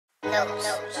Piece of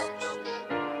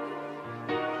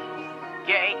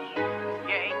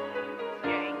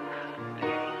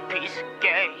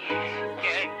cake,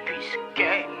 piece of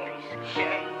cake,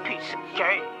 piece of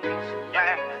cake,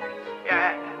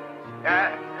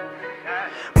 yeah.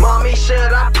 Mommy, should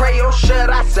I pray or should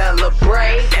I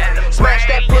celebrate? Smash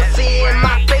that pussy in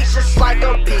my face just like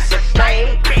a piece of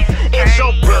cake. It's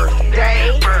your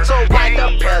birthday, so wipe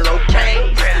the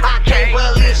pillowcase. I can't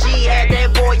believe she had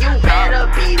that, boy, you better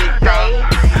beat it, babe.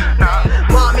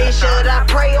 Mommy, should I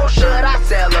pray or should I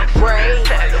celebrate?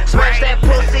 Smash that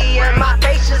pussy in my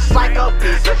face just like a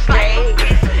piece of cake.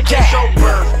 It's your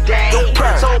birthday,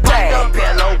 so wipe the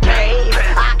pillowcase.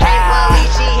 I can't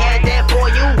believe she had that,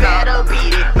 boy, you better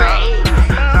beat it, babe.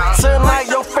 Tonight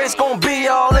your face gon' be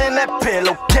all in that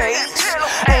pillowcase.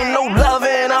 Ain't no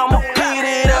loving, I'ma beat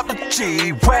it up the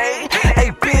G-way.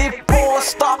 Hey, big boy,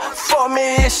 start for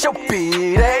me, it's your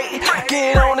B-day.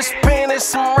 Get on this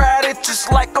penis and ride it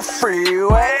just like a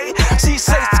freeway. She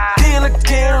says tequila,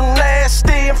 get her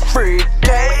nasty and freaky.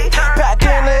 Back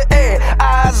in the air,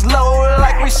 eyes low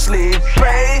like we sleepy.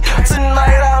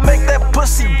 Tonight I make that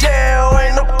pussy yell,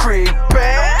 ain't no creepy.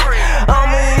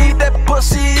 I'ma eat that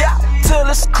pussy out till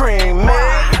it's creamy.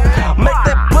 Make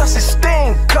that pussy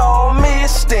sting, call me a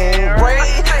stingray.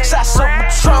 Shots of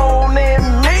Patron in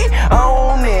me, I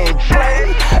don't need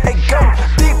play. Hey, go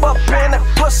deep up in that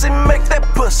pussy, make that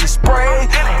pussy spray.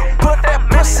 Put that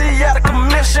pussy out of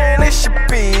commission, it should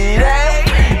be that.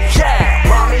 Yeah.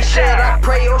 Mommy, should I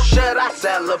pray or should I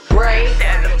celebrate?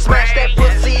 Smash that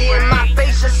pussy in my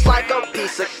face just like a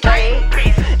piece of cake.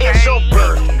 It's your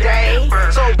birthday,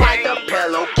 so wipe the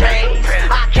pillowcase.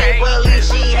 I can't believe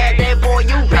she had that, boy,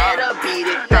 you better beat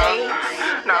it, babe.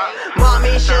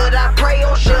 Mommy, should I pray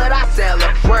or should I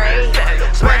celebrate?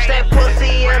 Smash that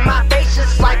pussy in my face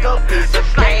just like a piece of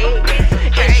cake.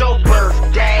 It's your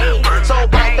birthday, so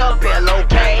wipe the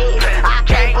pillowcase. I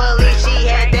can't believe she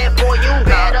had that, boy, you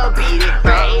better beat it,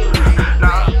 babe.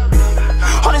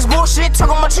 All this bullshit,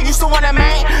 talking about you used to want a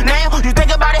man. Now you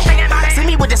think about it. See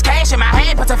me with this cash in my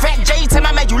hand, put the fat J to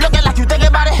my man, you looking like you think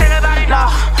about it.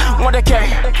 Nah, want the K.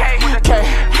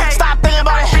 Stop thinking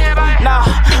about it. Nah,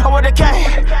 I want the K.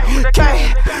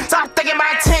 Stop thinking my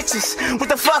intentions. What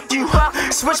the fuck you?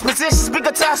 Switch positions, we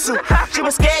could tussle. She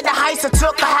was scared the heights, I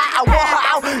took her high. I wore her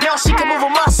out, now she can move a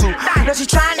muscle. Now she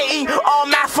trying to eat all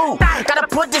my food. Gotta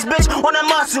put this bitch on a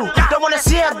muscle. Don't wanna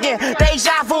see her again.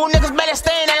 Deja vu, niggas better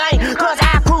stay in the lane, cause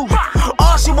I prove.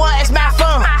 All she want is my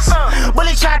funds.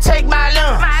 Bully try to take my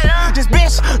lungs. This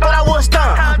bitch thought I was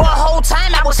done, but the whole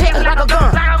time I was hit like a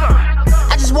gun.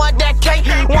 I just want that cake,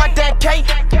 want that cake.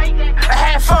 I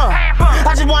had fun.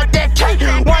 I just want that cake,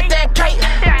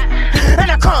 and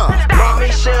I come.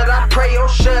 Mommy, should I pray or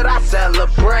should I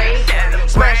celebrate?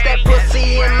 Smash that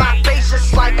pussy in my face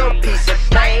just like a piece of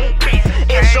cake.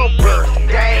 It's your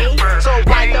birthday, so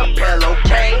wipe the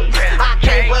pillowcase. I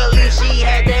can't believe she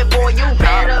had that, boy, you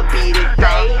better beat it,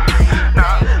 babe.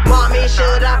 Mommy,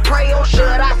 should I pray or should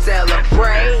I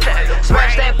celebrate?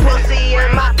 Smash that pussy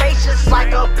in my face just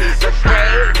like a piece of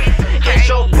cake. It's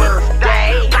your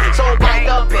birthday, so wipe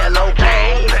the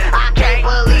pillowcase. I can't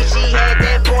believe she had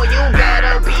that, boy, you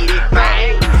better beat it,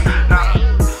 babe.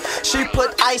 She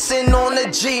put icing on the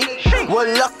G, well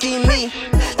lucky me.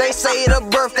 They say the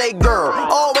birthday girl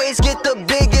always get the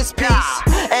biggest piece.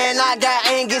 And I got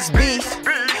Angus beef,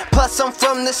 plus I'm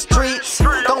from the streets.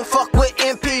 Don't fuck with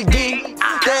MPD,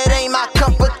 that ain't my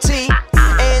cup of tea.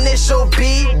 And it's your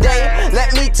B-day,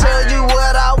 let me tell you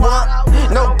what I want.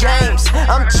 No games,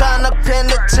 I'm tryna pin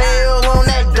the tail on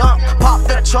that dump. Pop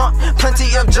the trunk,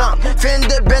 plenty of junk.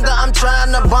 Fender bender, I'm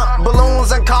tryna bump.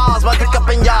 Balloons and cars, my pick up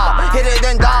in y'all. Hit it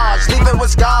and dodge, leave it with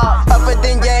scars. Upper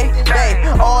than yay, babe.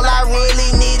 All I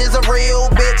really need is a real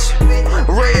bitch,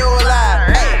 real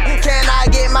life. Hey, can I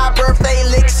get my birthday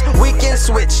licks? We can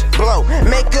switch, blow,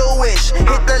 make a wish,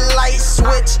 hit the light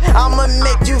switch. I'ma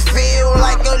make you feel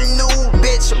like a new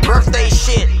bitch. Birthday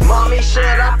shit. Mommy, should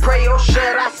I pray or should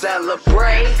I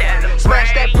celebrate?